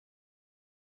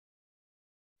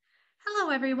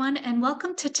Hello, everyone, and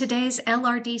welcome to today's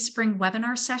LRD Spring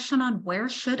webinar session on Where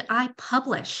Should I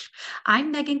Publish?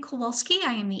 I'm Megan Kowalski.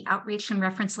 I am the Outreach and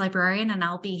Reference Librarian, and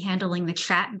I'll be handling the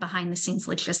chat and behind-the-scenes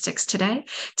logistics today.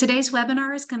 Today's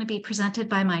webinar is going to be presented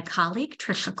by my colleague,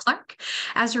 Tricia Clark.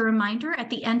 As a reminder, at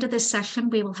the end of this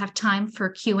session, we will have time for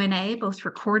Q&A, both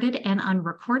recorded and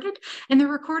unrecorded, and the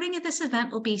recording of this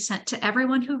event will be sent to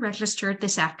everyone who registered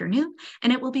this afternoon,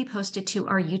 and it will be posted to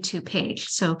our YouTube page.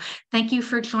 So thank you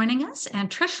for joining us. And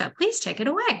Tricia, please take it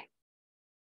away.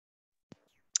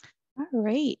 All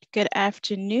right. Good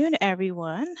afternoon,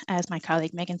 everyone. As my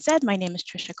colleague Megan said, my name is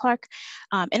Tricia Clark,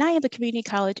 and I am the Community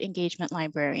College Engagement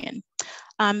Librarian.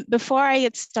 Before I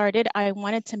get started, I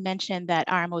wanted to mention that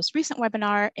our most recent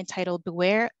webinar entitled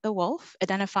Beware the Wolf,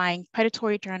 Identifying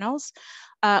Predatory Journals,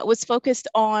 was focused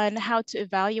on how to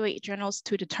evaluate journals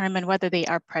to determine whether they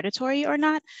are predatory or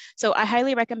not. So I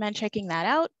highly recommend checking that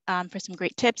out for some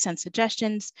great tips and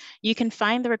suggestions. You can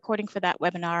find the recording for that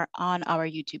webinar on our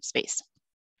YouTube space.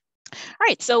 All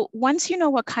right, so once you know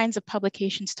what kinds of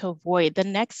publications to avoid, the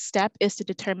next step is to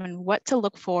determine what to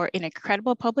look for in a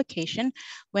credible publication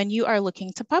when you are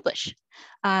looking to publish.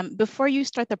 Before you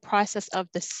start the process of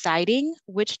deciding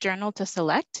which journal to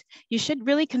select, you should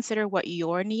really consider what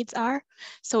your needs are.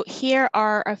 So here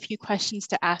are a few questions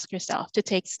to ask yourself to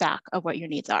take stock of what your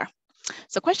needs are.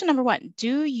 So question number one,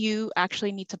 do you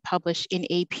actually need to publish in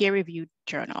a peer-reviewed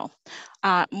journal?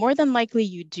 More than likely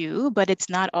you do, but it's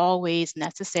not always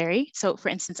necessary. So for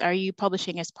instance, are you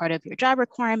publishing as part of your job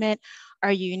requirement?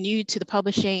 Are you new to the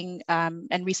publishing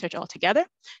and research altogether?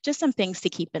 Just some things to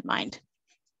keep in mind.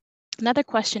 Another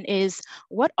question is,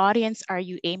 what audience are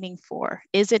you aiming for?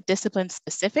 Is it discipline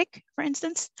specific, for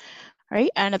instance?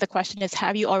 Right. Another question is,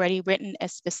 have you already written a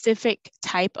specific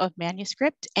type of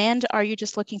manuscript, and are you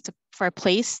just looking for a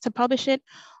place to publish it,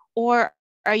 or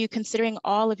are you considering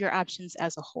all of your options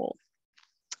as a whole?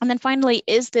 And then finally,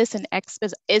 is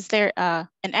there an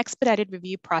expedited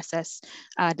review process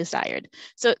desired?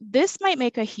 So this might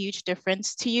make a huge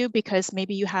difference to you because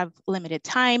maybe you have limited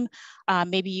time,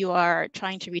 maybe you are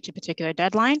trying to reach a particular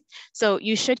deadline. So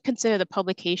you should consider the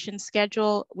publication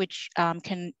schedule, which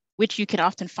you can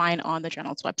often find on the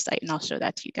journal's website, and I'll show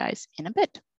that to you guys in a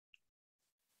bit.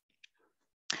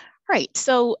 All right,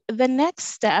 so the next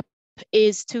step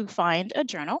is to find a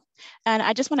journal. And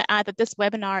I just want to add that this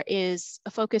webinar is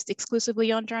focused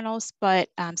exclusively on journals, but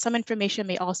some information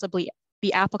may also be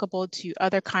applicable to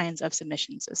other kinds of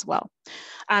submissions as well.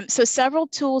 So several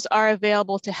tools are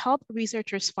available to help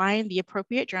researchers find the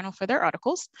appropriate journal for their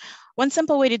articles. One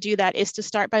simple way to do that is to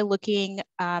start by looking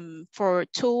for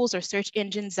tools or search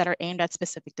engines that are aimed at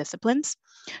specific disciplines.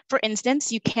 For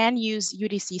instance, you can use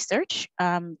UDC Search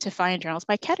to find journals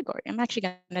by category. I'm actually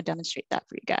going to demonstrate that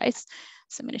for you guys.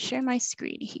 So I'm going to share my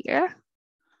screen here.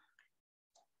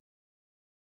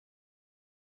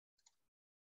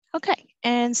 Okay,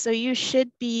 and so you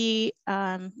should be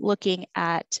looking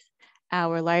at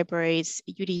our library's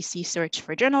UDC search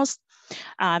for journals.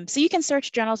 So you can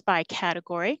search journals by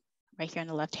category right here on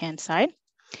the left-hand side.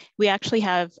 We actually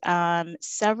have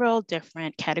several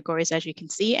different categories, as you can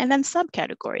see, and then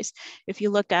subcategories. If you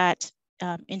look at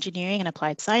engineering and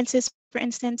applied sciences, for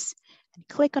instance, and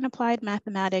click on applied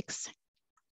mathematics,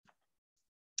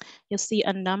 you'll see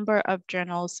a number of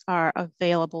journals are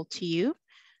available to you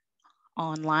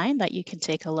online that you can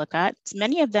take a look at.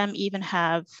 Many of them even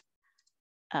have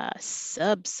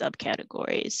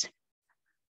subcategories.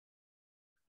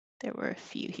 There were a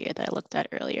few here that I looked at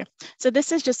earlier. So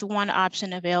this is just one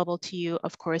option available to you,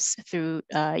 of course, through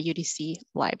UDC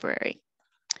Library.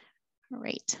 All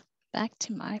right, back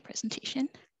to my presentation.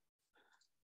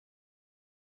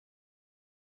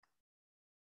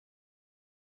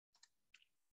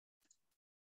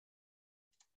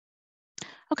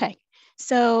 Okay,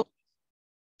 so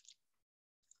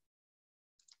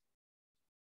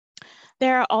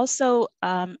there are also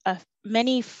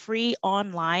many free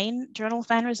online journal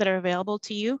finders that are available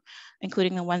to you,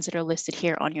 including the ones that are listed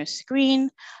here on your screen.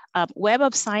 Web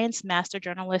of Science Master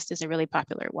Journal List is a really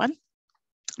popular one.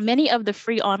 Many of the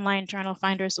free online journal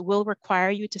finders will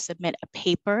require you to submit a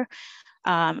paper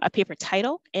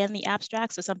title and the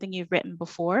abstract, so something you've written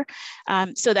before,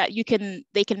 so that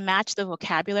they can match the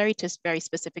vocabulary to very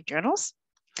specific journals.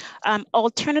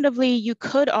 Alternatively, you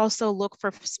could also look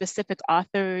for specific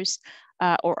authors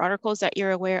or articles that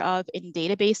you're aware of in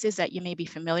databases that you may be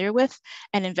familiar with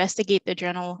and investigate the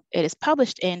journal it is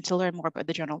published in to learn more about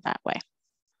the journal that way.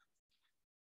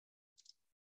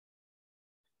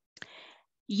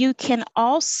 You can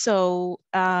also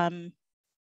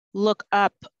look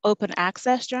up open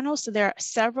access journals. So there are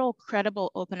several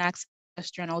credible open access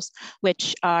journals,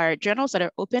 which are journals that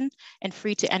are open and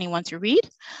free to anyone to read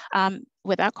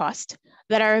without cost,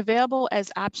 that are available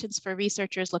as options for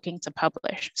researchers looking to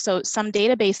publish. So some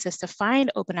databases to find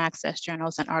open access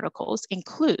journals and articles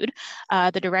include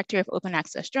the Directory of Open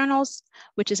Access Journals,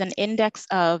 which is an index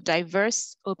of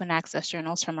diverse open access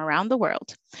journals from around the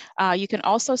world. You can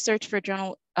also search for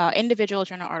individual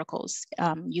journal articles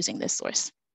using this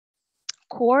source.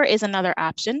 Core is another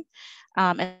option,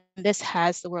 and this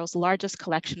has the world's largest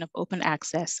collection of open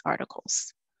access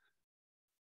articles.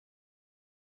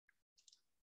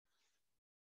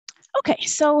 Okay,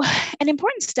 so an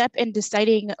important step in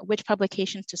deciding which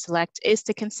publications to select is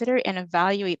to consider and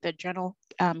evaluate the journal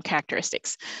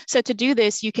characteristics. So to do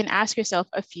this, you can ask yourself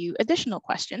a few additional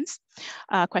questions.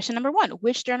 Question number one,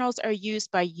 which journals are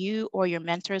used by you or your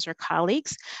mentors or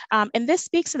colleagues? And this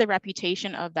speaks to the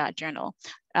reputation of that journal,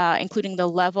 including the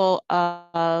level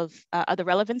of the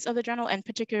relevance of the journal, and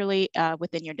particularly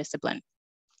within your discipline.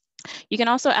 You can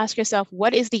also ask yourself,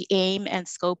 what is the aim and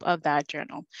scope of that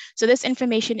journal? So this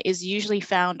information is usually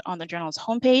found on the journal's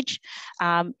homepage.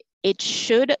 It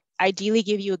should ideally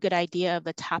give you a good idea of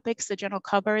the topics the journal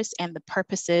covers and the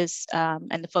purposes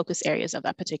and the focus areas of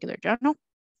that particular journal.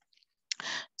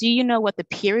 Do you know what the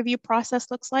peer review process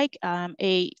looks like?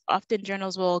 Often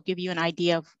journals will give you an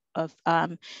idea of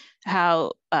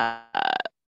how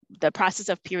the process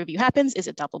of peer review happens. Is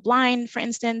it double blind, for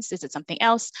instance? Is it something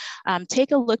else?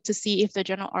 Take a look to see if the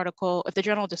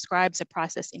journal describes the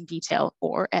process in detail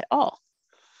or at all.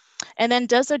 And then,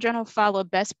 does the journal follow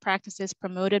best practices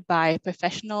promoted by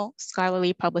professional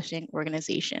scholarly publishing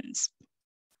organizations?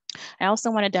 I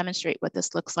also want to demonstrate what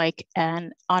this looks like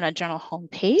on a journal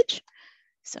homepage.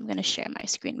 So I'm going to share my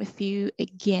screen with you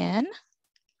again.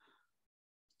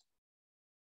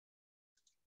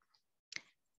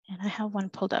 And I have one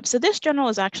pulled up. So this journal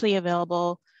is actually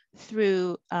available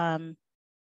through UDC.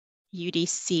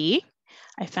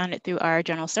 I found it through our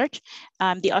journal search.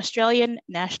 The Australian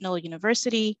National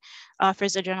University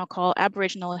offers a journal called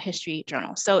Aboriginal History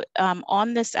Journal. So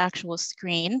on this actual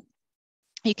screen,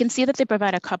 you can see that they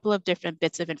provide a couple of different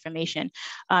bits of information,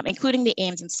 including the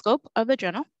aims and scope of the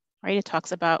journal, right? It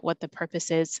talks about what the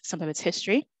purpose is, some of its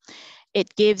history.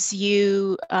 It gives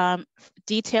you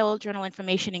detailed journal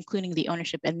information, including the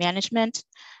ownership and management.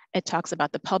 It talks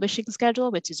about the publishing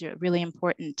schedule, which is a really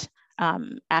important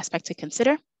aspect to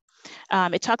consider.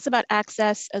 It talks about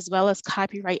access as well as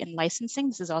copyright and licensing.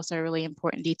 This is also a really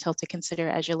important detail to consider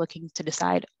as you're looking to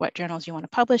decide what journals you want to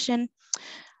publish in.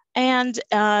 And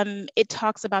it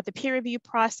talks about the peer review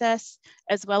process,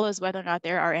 as well as whether or not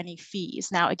there are any fees.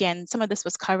 Now, again, some of this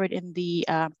was covered in the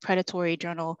predatory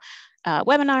journal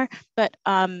webinar, but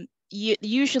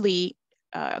usually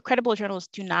credible journals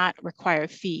do not require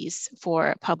fees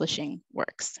for publishing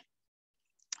works.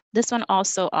 This one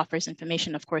also offers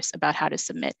information, of course, about how to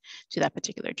submit to that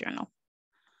particular journal.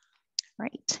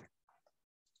 Right.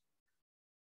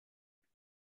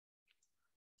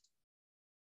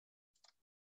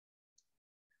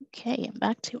 Okay, and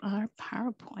back to our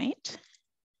PowerPoint.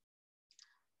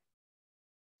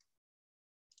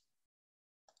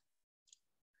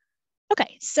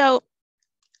 Okay, so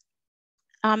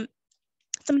some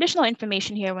additional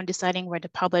information here when deciding where to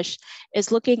publish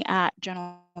is looking at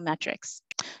journal metrics.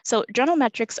 So journal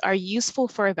metrics are useful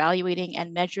for evaluating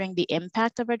and measuring the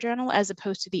impact of a journal as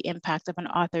opposed to the impact of an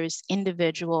author's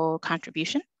individual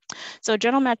contribution. So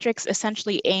journal metrics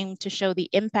essentially aim to show the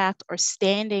impact or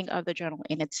standing of the journal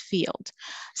in its field.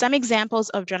 Some examples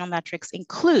of journal metrics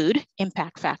include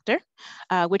impact factor,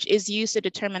 which is used to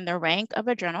determine the rank of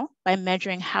a journal by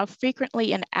measuring how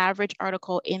frequently an average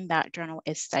article in that journal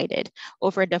is cited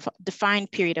over a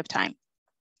defined period of time.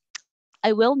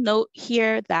 I will note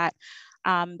here that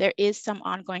there is some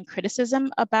ongoing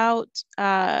criticism about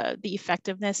the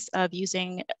effectiveness of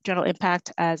using journal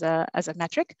impact as a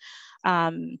metric.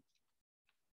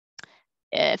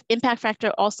 Impact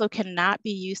factor also cannot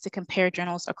be used to compare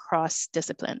journals across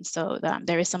disciplines. So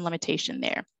there is some limitation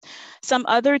there. Some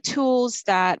other tools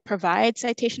that provide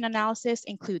citation analysis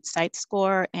include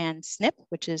CiteScore and SNP,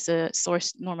 which is a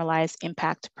source normalized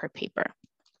impact per paper.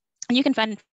 And you can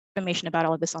find information about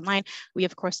all of this online. We,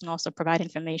 of course, can also provide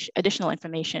additional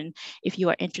information if you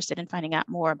are interested in finding out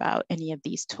more about any of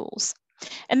these tools.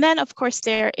 And then, of course,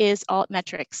 there is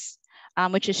Altmetrics,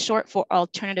 which is short for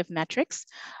alternative metrics,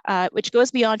 which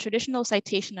goes beyond traditional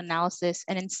citation analysis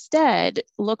and instead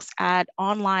looks at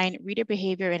online reader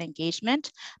behavior and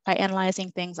engagement by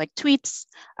analyzing things like tweets,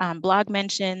 blog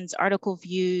mentions, article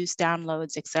views,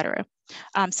 downloads, etc.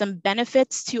 Some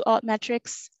benefits to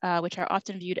Altmetrics, which are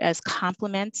often viewed as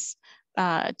complements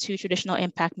to traditional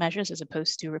impact measures as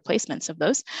opposed to replacements of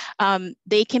those.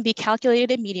 They can be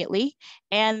calculated immediately,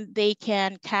 and they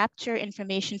can capture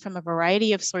information from a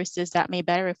variety of sources that may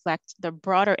better reflect the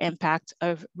broader impact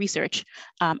of research,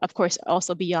 of course,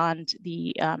 also beyond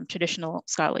the traditional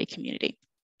scholarly community.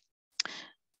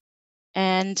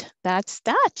 And that's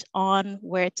that on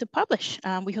where to publish.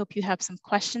 We hope you have some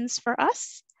questions for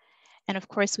us. And of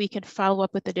course, we can follow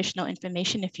up with additional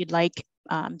information if you'd like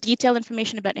detailed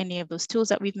information about any of those tools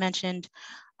that we've mentioned,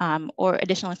 or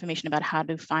additional information about how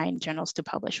to find journals to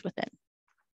publish within.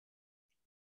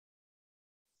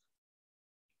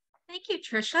 Thank you,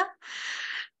 Tricia.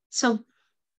 So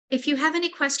if you have any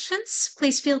questions,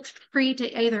 please feel free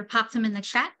to either pop them in the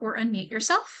chat or unmute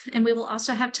yourself. And we will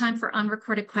also have time for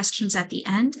unrecorded questions at the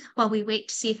end. While we wait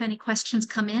to see if any questions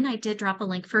come in, I did drop a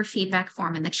link for a feedback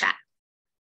form in the chat.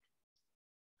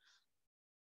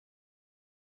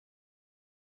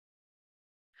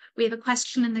 We have a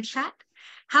question in the chat.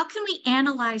 How can we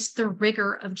analyze the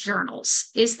rigor of journals?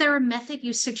 Is there a method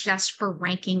you suggest for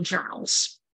ranking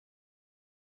journals?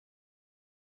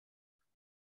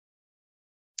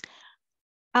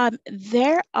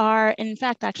 There are, in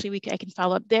fact, actually, I can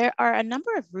follow up. There are a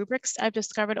number of rubrics I've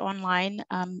discovered online.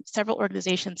 Several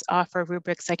organizations offer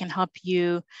rubrics that can help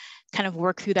you kind of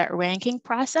work through that ranking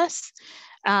process.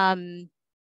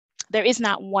 There is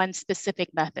not one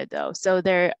specific method, though. So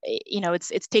there,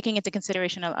 it's taking into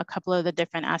consideration a couple of the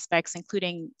different aspects,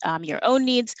 including your own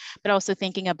needs, but also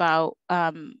thinking about,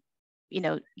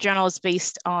 journals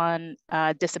based on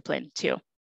discipline too.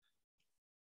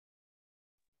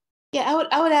 Yeah,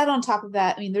 I would add on top of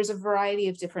that. I mean, there's a variety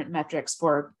of different metrics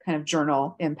for kind of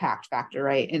journal impact factor,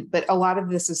 right? But a lot of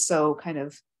this is so kind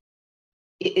of,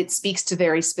 it speaks to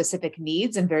very specific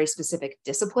needs and very specific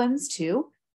disciplines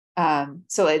too.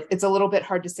 So it's a little bit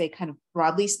hard to say kind of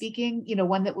broadly speaking,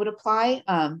 one that would apply.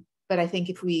 But I think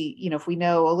if we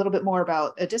know a little bit more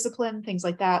about a discipline, things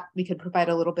like that, we could provide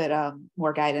a little bit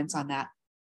more guidance on that.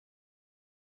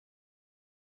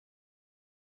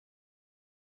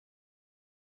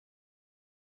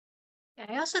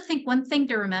 I also think one thing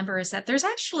to remember is that there's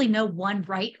actually no one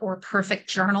right or perfect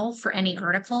journal for any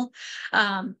article,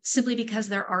 simply because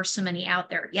there are so many out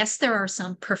there. Yes, there are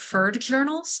some preferred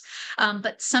journals,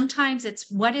 but sometimes it's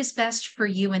what is best for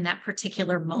you in that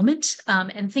particular moment.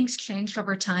 And things change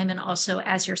over time. And also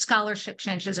as your scholarship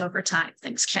changes over time,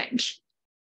 things change.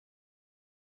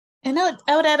 And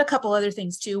I would add a couple other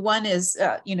things too. One is,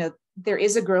 there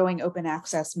is a growing open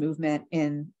access movement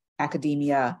in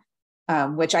academia.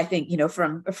 Which I think,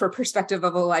 for perspective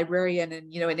of a librarian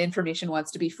and, an information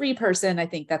wants to be free person, I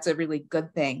think that's a really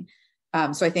good thing.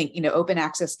 So I think, open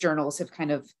access journals have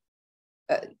kind of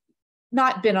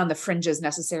not been on the fringes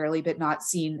necessarily, but not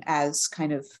seen as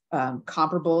kind of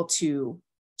comparable to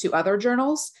other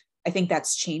journals. I think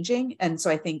that's changing. And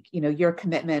so I think, your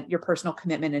commitment, your personal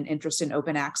commitment and interest in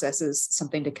open access is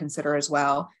something to consider as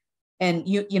well. And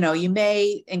you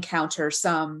may encounter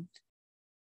some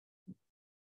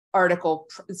article.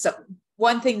 So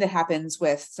one thing that happens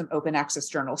with some open access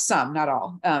journals, some, not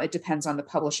all, it depends on the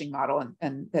publishing model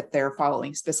and that they're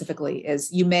following specifically,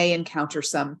 is you may encounter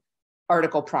some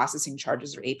article processing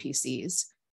charges or APCs.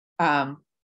 And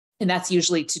that's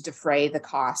usually to defray the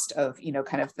cost of,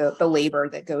 kind of the labor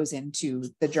that goes into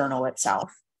the journal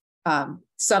itself.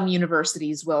 Some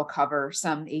universities will cover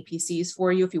some APCs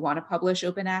for you if you want to publish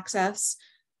open access.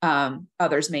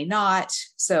 Others may not.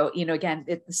 So, again,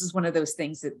 this is one of those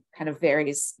things that kind of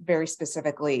varies very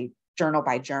specifically journal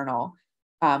by journal.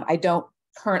 I don't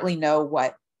currently know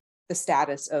what the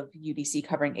status of UDC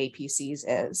covering APCs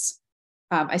is.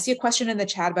 I see a question in the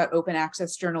chat about open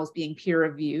access journals being peer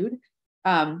reviewed.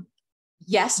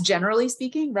 Yes, generally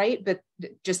speaking, right? But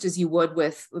just as you would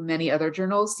with many other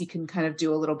journals, you can kind of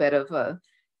do a little bit of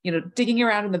digging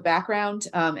around in the background.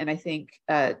 And I think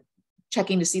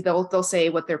checking to see, they'll say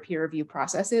what their peer review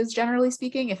process is, generally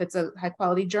speaking, if it's a high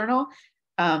quality journal.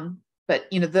 But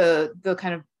the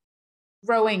kind of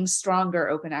growing stronger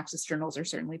open access journals are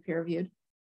certainly peer reviewed.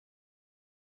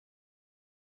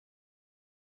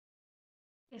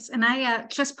 Yes, and I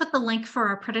just put the link for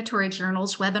our Predatory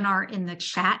Journals webinar in the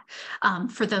chat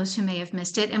for those who may have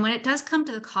missed it. And when it does come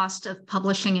to the cost of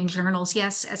publishing in journals,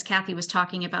 yes, as Kathy was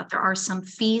talking about, there are some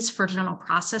fees for journal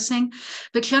processing,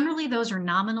 but generally those are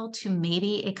nominal to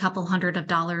maybe a couple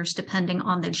 $100 depending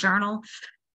on the journal.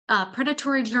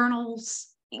 Predatory journals,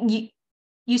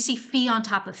 you see fee on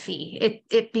top of fee.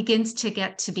 It begins to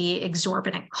get to be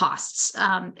exorbitant costs.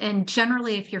 And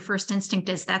generally, if your first instinct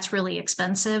is that's really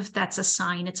expensive, that's a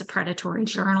sign it's a predatory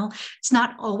journal. It's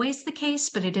not always the case,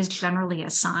 but it is generally a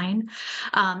sign.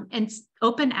 And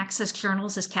Open access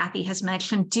journals, as Kathy has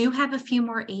mentioned, do have a few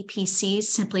more APCs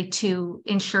simply to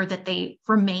ensure that they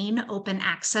remain open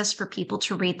access for people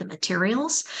to read the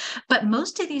materials. But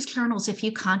most of these journals, if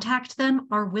you contact them,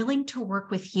 are willing to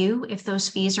work with you if those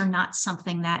fees are not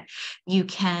something that you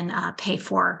can pay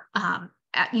for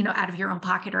out of your own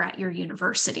pocket or at your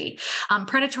university.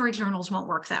 Predatory journals won't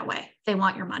work that way. They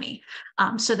want your money.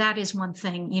 So that is one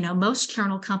thing, most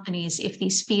journal companies, if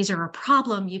these fees are a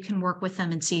problem, you can work with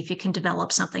them and see if you can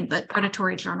develop something, but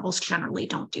predatory journals generally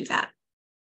don't do that.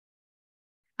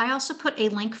 I also put a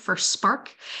link for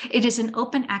Spark. It is an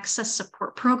open access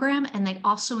support program, and they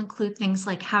also include things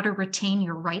like how to retain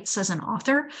your rights as an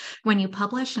author when you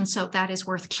publish. And so that is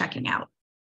worth checking out.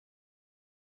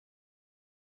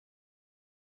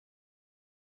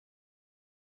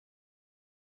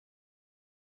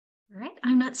 All right,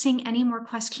 I'm not seeing any more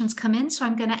questions come in, so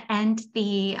I'm going to end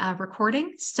the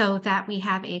recording so that we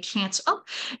have a chance. Oh,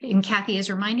 and Kathy is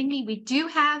reminding me, we do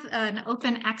have an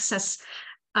open access,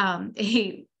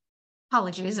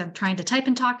 apologies, I'm trying to type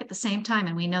and talk at the same time,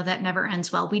 and we know that never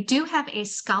ends well. We do have a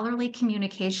scholarly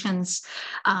communications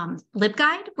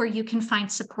LibGuide where you can find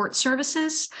support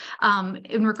services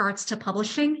in regards to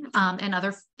publishing and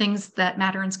other things that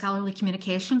matter in scholarly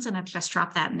communications, and I've just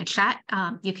dropped that in the chat.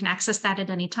 You can access that at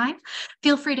any time.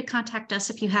 Feel free to contact us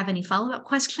if you have any follow-up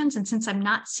questions, and since I'm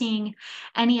not seeing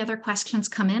any other questions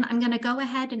come in, I'm going to go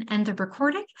ahead and end the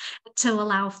recording to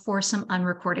allow for some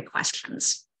unrecorded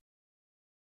questions.